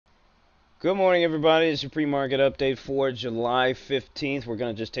Good morning, everybody. It's your pre-market update for July 15th. We're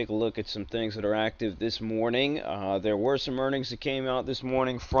going to just take a look at some things that are active this morning. There were some earnings that came out this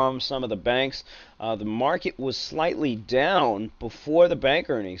morning from some of the banks. The market was slightly down before the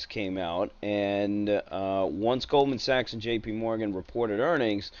bank earnings came out, and once Goldman Sachs and JP Morgan reported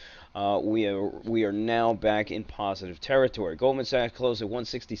earnings, we are now back in positive territory. Goldman Sachs closed at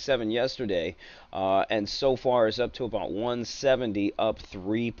 167 yesterday, and so far is up to about 170, up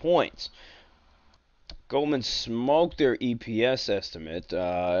 3 points. Goldman smoked their EPS estimate.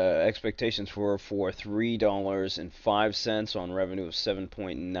 Expectations were for $3.05 on revenue of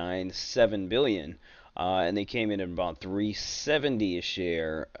 7.97 billion, and they came in at about 370 a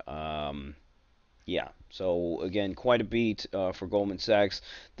share. Yeah, so again, quite a beat for Goldman Sachs.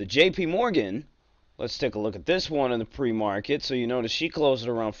 The J.P. Morgan. Let's take a look at this one in the pre-market. So you notice she closed at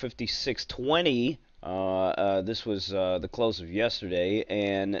around 56.20. This was the close of yesterday,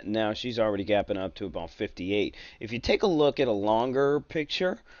 and now she's already gapping up to about 58. If you take a look at a longer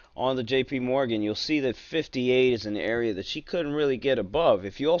picture on the JP Morgan, you'll see that 58 is an area that she couldn't really get above.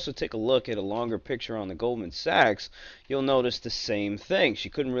 If you also take a look at a longer picture on the Goldman Sachs, you'll notice the same thing. She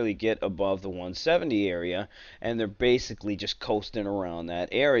couldn't really get above the 170 area, and they're basically just coasting around that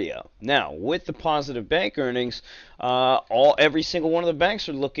area. Now, with the positive bank earnings, every single one of the banks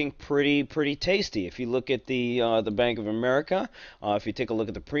are looking pretty tasty. If you look at the Bank of America, if you take a look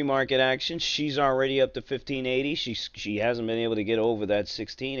at the pre-market action, she's already up to 1580. She hasn't been able to get over that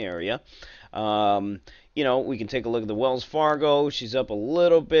 16 area. We can take a look at the Wells Fargo. She's up a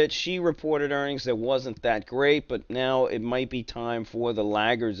little bit. She reported earnings that wasn't that great, but now it might be time for the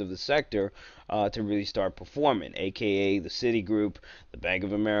laggards of the sector to really start performing, aka the Citigroup, the Bank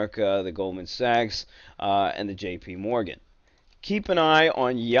of America, the Goldman Sachs, and the JP Morgan. Keep an eye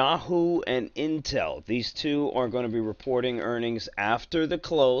on Yahoo and Intel. These two are going to be reporting earnings after the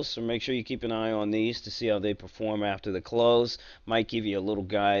close, so make sure you keep an eye on these to see how they perform after the close. Might give you a little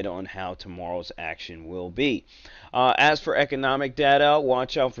guide on how tomorrow's action will be. As for economic data,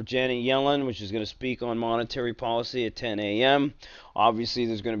 watch out for Janet Yellen, which is going to speak on monetary policy at 10 a.m. Obviously,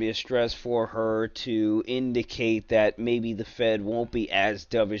 there's going to be a stress for her to indicate that maybe the Fed won't be as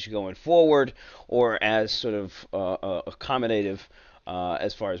dovish going forward or as sort of accommodative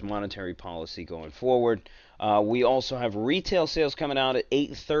as far as monetary policy going forward. We also have retail sales coming out at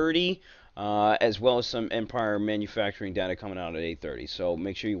 8:30. As well as some Empire manufacturing data coming out at 8:30. So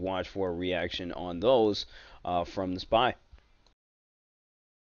make sure you watch for a reaction on those from the SPY.